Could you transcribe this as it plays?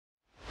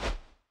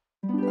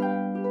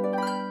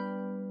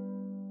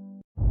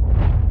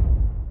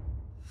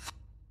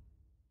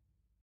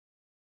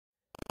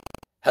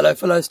Hello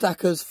fellow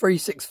stackers,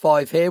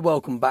 365 here,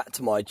 welcome back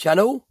to my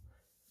channel.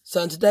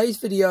 So in today's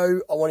video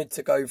I wanted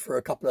to go through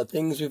a couple of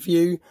things with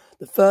you.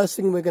 The first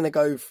thing we're going to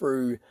go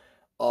through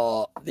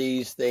are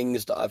these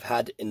things that I've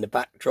had in the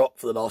backdrop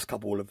for the last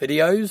couple of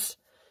videos.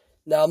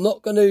 Now I'm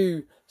not going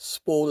to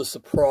spoil the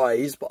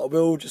surprise, but I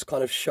will just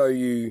kind of show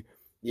you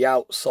the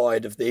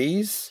outside of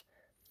these.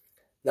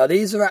 Now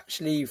these are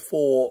actually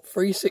for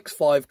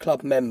 365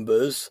 Club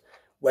members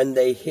when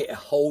they hit a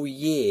whole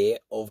year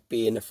of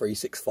being a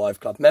 365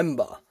 Club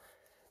member.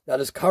 Now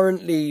there's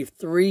currently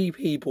 3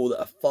 people that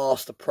are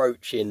fast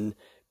approaching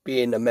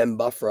being a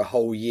member for a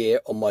whole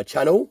year on my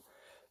channel.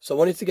 So I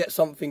wanted to get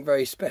something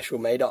very special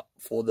made up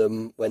for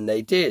them when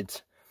they did.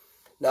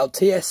 Now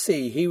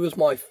TSC, he was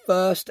my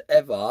first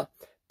ever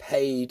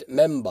paid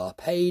member,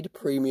 paid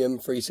premium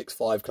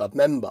 365 Club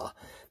member.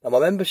 Now my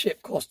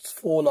membership costs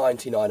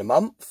 £4.99 a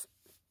month.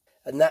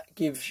 And that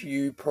gives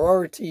you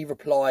priority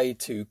reply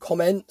to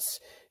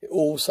comments. It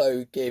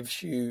also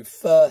gives you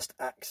first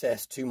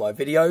access to my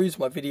videos.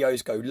 My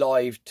videos go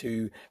live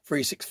to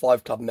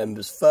 365 Club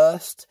members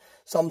first,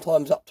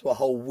 sometimes up to a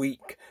whole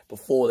week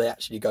before they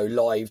actually go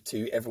live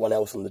to everyone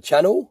else on the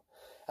channel.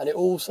 And it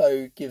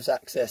also gives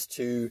access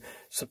to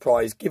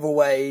surprise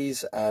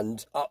giveaways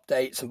and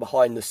updates and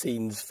behind the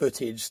scenes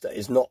footage that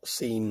is not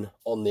seen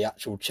on the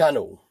actual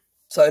channel.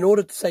 So in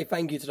order to say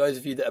thank you to those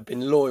of you that have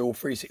been loyal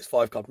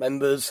 365 Club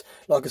members,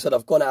 like I said,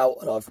 I've gone out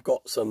and I've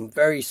got some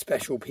very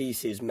special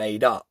pieces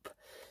made up.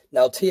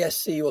 Now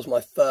TSC was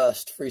my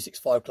first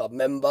 365 Club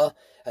member,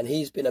 and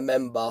he's been a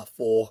member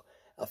for,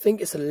 I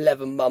think it's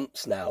 11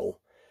 months now.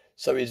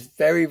 So he's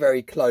very,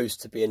 very close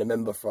to being a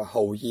member for a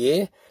whole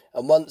year.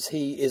 And once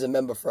he is a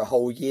member for a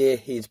whole year,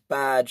 his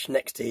badge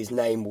next to his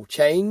name will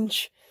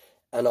change,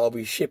 and I'll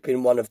be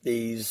shipping one of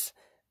these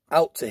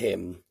out to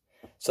him.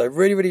 So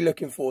really, really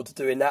looking forward to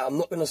doing that. I'm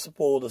not going to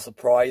spoil the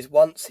surprise.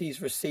 Once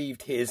he's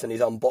received his and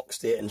he's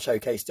unboxed it and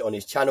showcased it on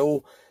his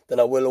channel, then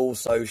I will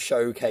also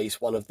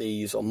showcase one of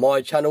these on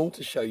my channel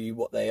to show you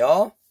what they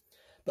are.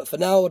 But for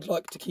now, I'd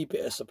like to keep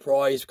it a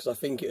surprise because I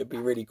think it would be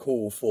really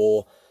cool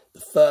for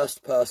the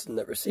first person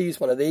that receives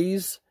one of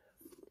these,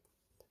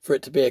 for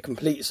it to be a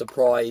complete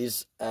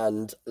surprise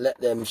and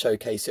let them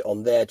showcase it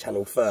on their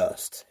channel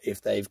first,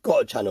 if they've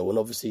got a channel. And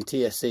obviously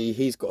TSC,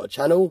 he's got a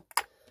channel,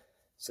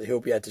 so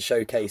he'll be able to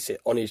showcase it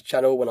on his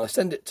channel when I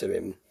send it to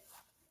him.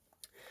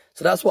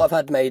 So that's what I've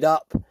had made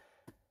up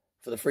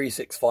for the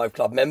 365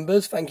 Club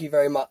members. Thank you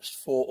very much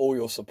for all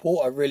your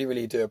support. I really,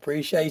 really do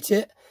appreciate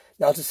it.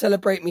 Now to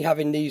celebrate me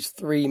having these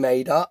 3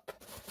 made up,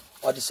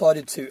 I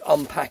decided to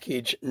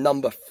unpackage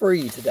number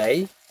 3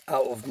 today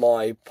out of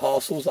my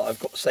parcels that I've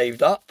got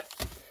saved up.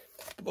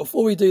 But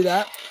before we do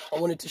that, I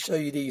wanted to show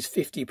you these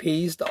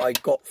 50p's that I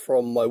got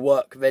from my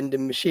work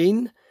vending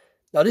machine.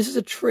 Now this is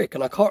a trick,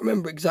 and I can't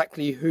remember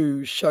exactly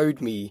who showed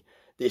me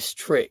this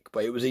trick,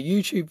 but it was a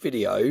YouTube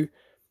video.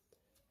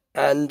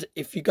 And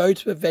if you go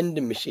to a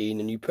vending machine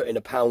and you put in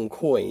a £1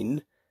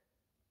 coin,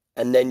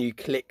 and then you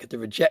click the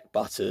reject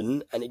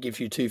button and it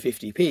gives you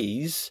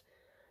 250p's,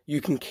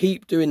 you can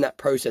keep doing that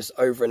process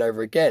over and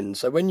over again.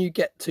 So when you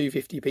get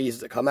 250p's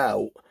that come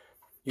out,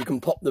 you can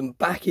pop them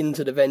back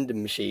into the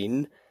vending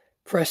machine,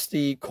 press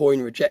the coin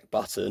reject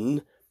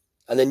button,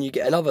 and then you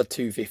get another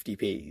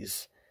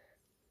 250p's.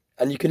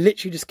 And you can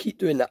literally just keep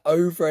doing that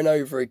over and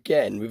over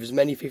again with as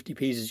many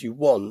 50p's as you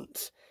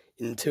want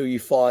until you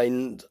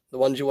find the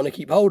ones you want to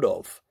keep hold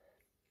of.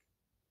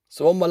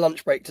 So on my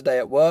lunch break today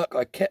at work,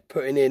 I kept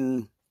putting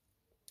in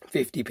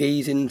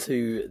 50p's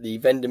into the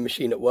vending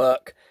machine at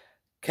work,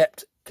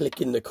 kept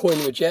clicking the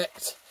coin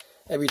reject.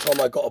 Every time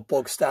I got a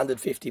bog standard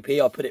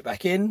 50p, I put it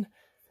back in.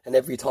 And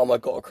every time I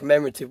got a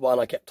commemorative one,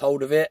 I kept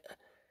hold of it.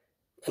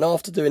 And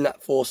after doing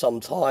that for some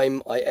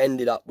time, I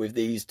ended up with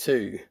these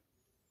 2.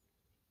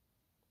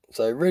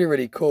 So really,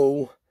 really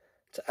cool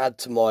to add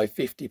to my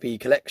 50p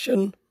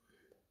collection.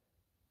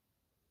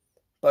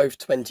 Both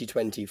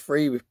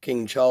 2023 with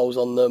King Charles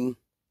on them.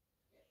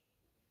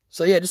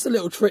 So yeah, just a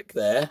little trick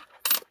there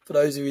for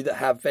those of you that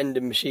have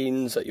vending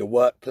machines at your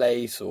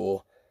workplace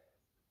or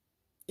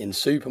in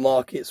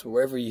supermarkets or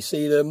wherever you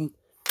see them.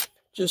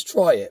 Just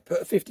try it.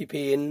 Put a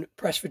 50p in,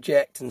 press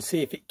reject, and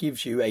see if it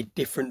gives you a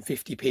different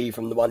 50p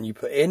from the one you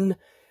put in.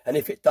 And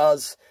if it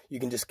does, you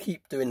can just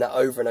keep doing that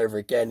over and over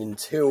again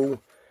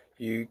until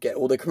you get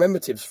all the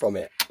commemoratives from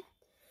it.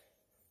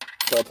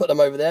 So I'll put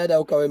them over there.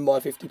 They'll go in my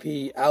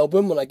 50p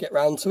album when I get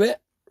round to it.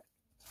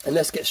 And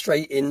let's get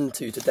straight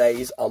into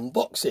today's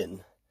unboxing.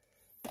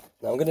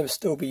 Now I'm going to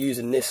still be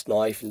using this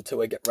knife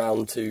until I get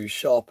round to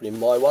sharpening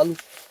my one.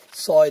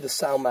 Si, the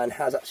sound man,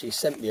 has actually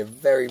sent me a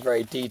very,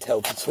 very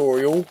detailed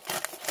tutorial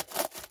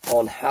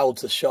on how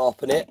to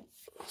sharpen it.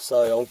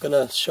 So I'm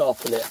going to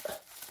sharpen it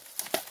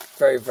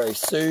very, very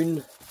soon.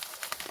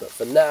 But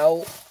for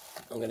now,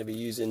 I'm going to be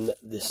using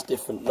this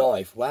different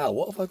knife. Wow,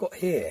 what have I got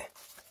here?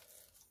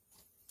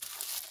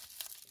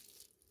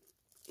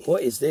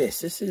 What is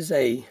this? This is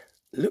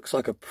looks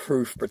like a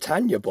Proof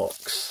Britannia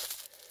box.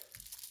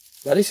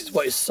 Now this is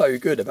what is so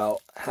good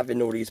about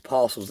having all these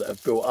parcels that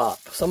have built up.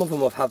 Some of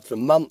them I've had for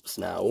months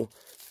now,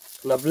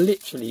 and I've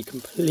literally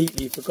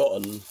completely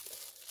forgotten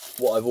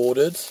what I've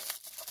ordered.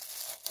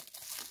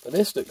 But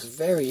this looks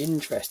very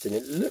interesting.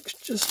 It looks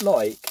just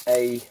like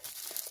a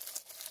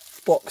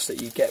box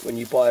that you get when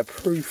you buy a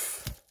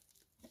proof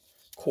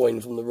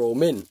coin from the Royal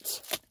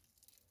Mint.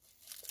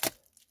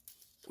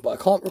 But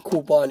I can't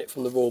recall buying it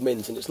from the Royal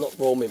Mint, and it's not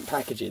Royal Mint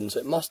packaging, so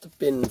it must have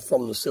been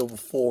from the Silver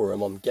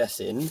Forum, I'm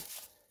guessing.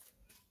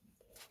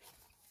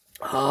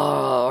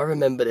 Ah, I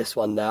remember this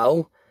one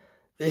now.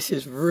 This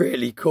is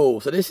really cool.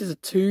 So this is a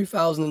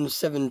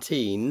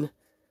 2017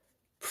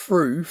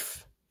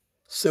 proof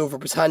Silver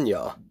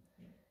Britannia.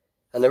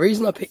 And the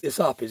reason I picked this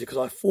up is because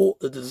I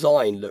thought the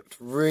design looked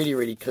really,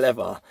 really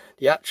clever.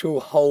 The actual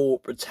whole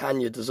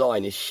Britannia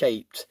design is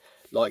shaped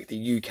like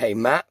the UK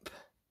map.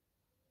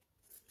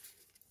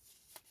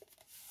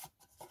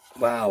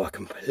 Wow, I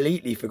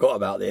completely forgot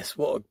about this.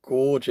 What a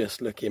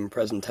gorgeous looking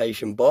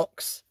presentation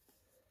box.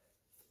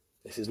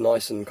 This is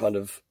nice and kind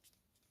of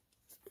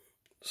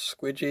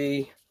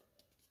squidgy.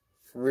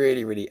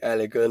 Really, really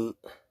elegant.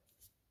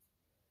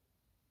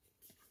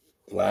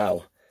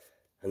 Wow.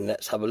 And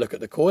let's have a look at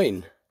the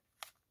coin.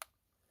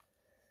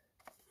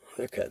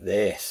 Look at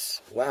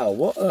this. Wow,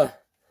 what a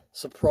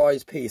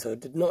surprise piece. I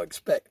did not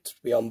expect to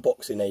be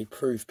unboxing a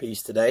proof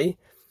piece today.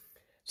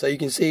 So you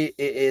can see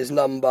it is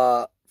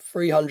number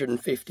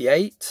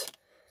 358,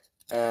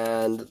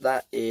 and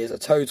that is a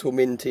total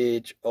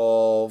mintage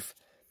of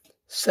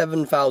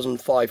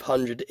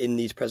 7,500 in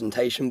these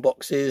presentation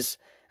boxes,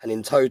 and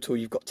in total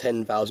you've got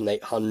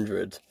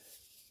 10,800.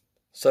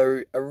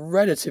 So a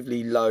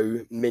relatively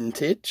low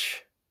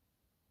mintage.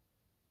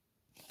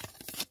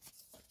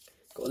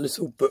 Got a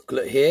little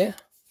booklet here.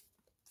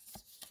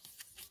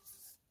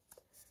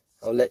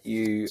 I'll let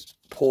you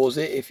pause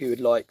it if you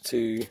would like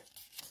to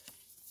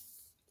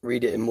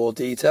read it in more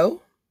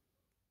detail.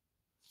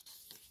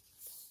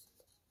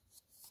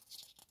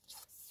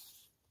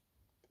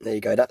 There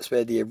you go, that's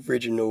where the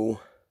original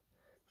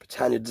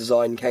Britannia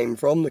design came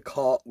from, the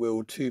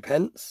cartwheel 2p.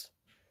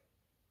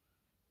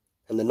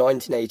 And the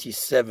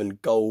 1987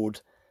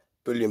 gold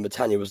bullion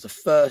Britannia was the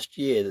first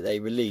year that they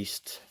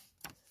released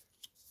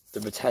the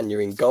Britannia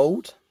in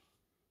gold.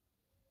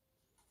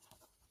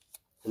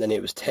 And then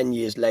it was 10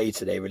 years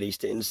later they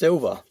released it in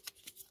silver.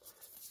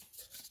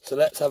 So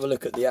let's have a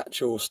look at the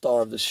actual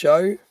star of the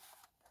show.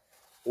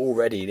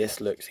 Already this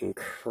looks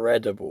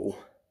incredible.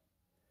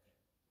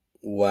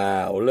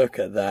 Wow, look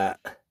at that.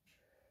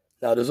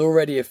 Now there's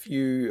already a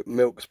few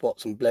milk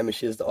spots and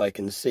blemishes that I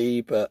can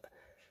see, but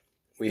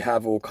we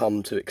have all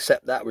come to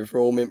accept that with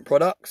Royal Mint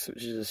products,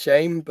 which is a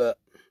shame, but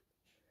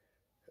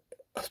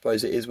I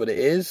suppose it is what it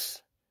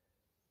is.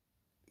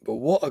 But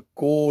what a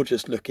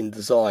gorgeous looking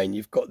design.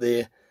 You've got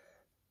the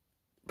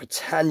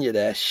Britannia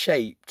there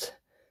shaped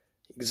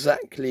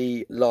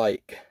exactly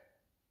like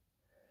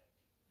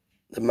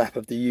the map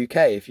of the UK,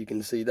 if you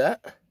can see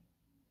that.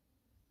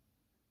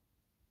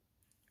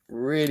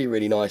 Really,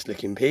 really nice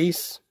looking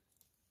piece.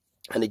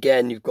 And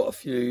again, you've got a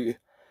few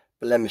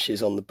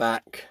blemishes on the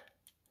back.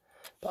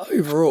 But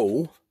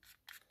overall,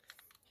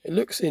 it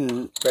looks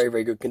in very,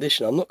 very good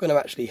condition. I'm not going to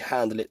actually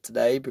handle it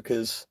today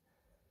because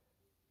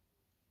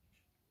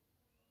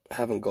I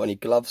haven't got any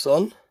gloves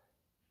on.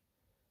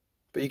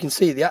 But you can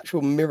see the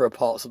actual mirror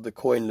parts of the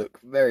coin look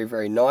very,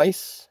 very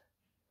nice.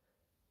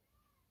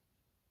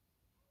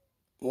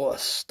 What a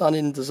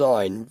stunning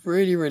design.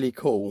 Really, really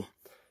cool.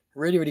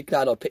 Really, really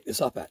glad I picked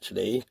this up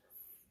actually.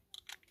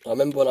 I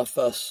remember when I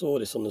first saw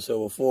this on the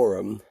Silver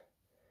Forum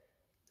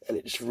and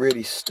it just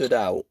really stood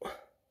out.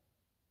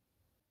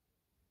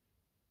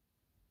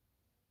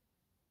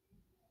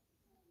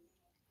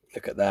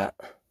 Look at that.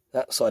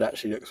 That side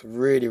actually looks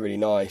really, really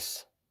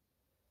nice.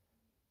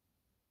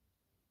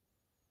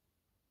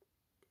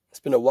 It's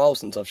been a while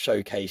since I've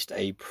showcased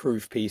a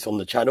proof piece on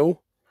the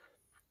channel.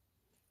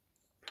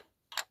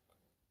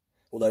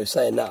 Although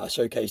saying that, I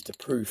showcased a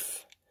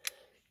proof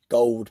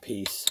gold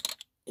piece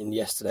in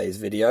yesterday's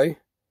video.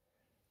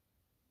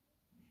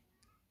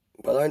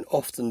 But I don't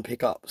often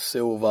pick up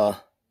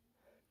silver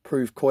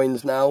proof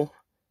coins now.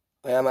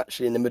 I am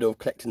actually in the middle of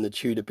collecting the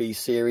Tudor B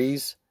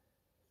series.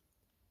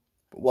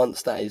 But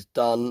once that is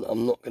done,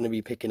 I'm not going to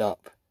be picking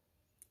up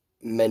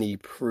many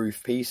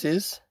proof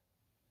pieces.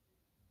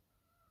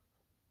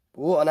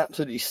 But what an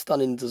absolutely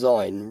stunning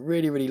design.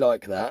 Really, really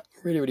like that.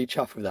 Really, really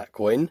chuffed with that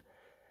coin.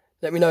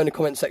 Let me know in the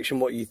comment section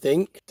what you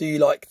think. Do you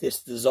like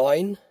this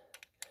design?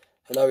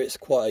 I know it's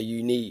quite a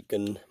unique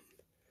and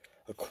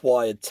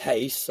acquired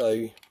taste, so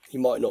you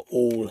might not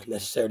all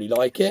necessarily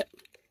like it.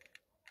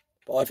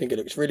 But I think it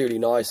looks really, really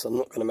nice. I'm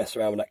not going to mess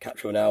around with that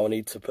capsule now. I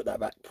need to put that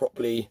back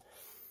properly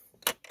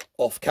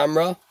off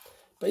camera.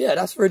 But yeah,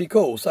 that's really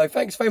cool. So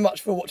thanks very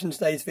much for watching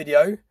today's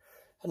video.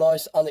 A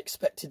nice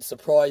unexpected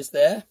surprise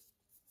there.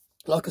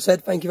 Like I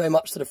said, thank you very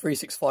much to the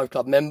 365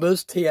 Club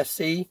members.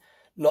 TFC,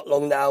 not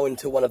long now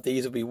until one of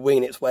these will be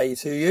winging its way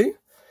to you.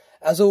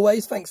 As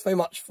always, thanks very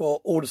much for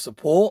all the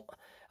support,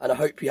 and I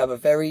hope you have a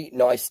very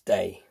nice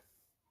day.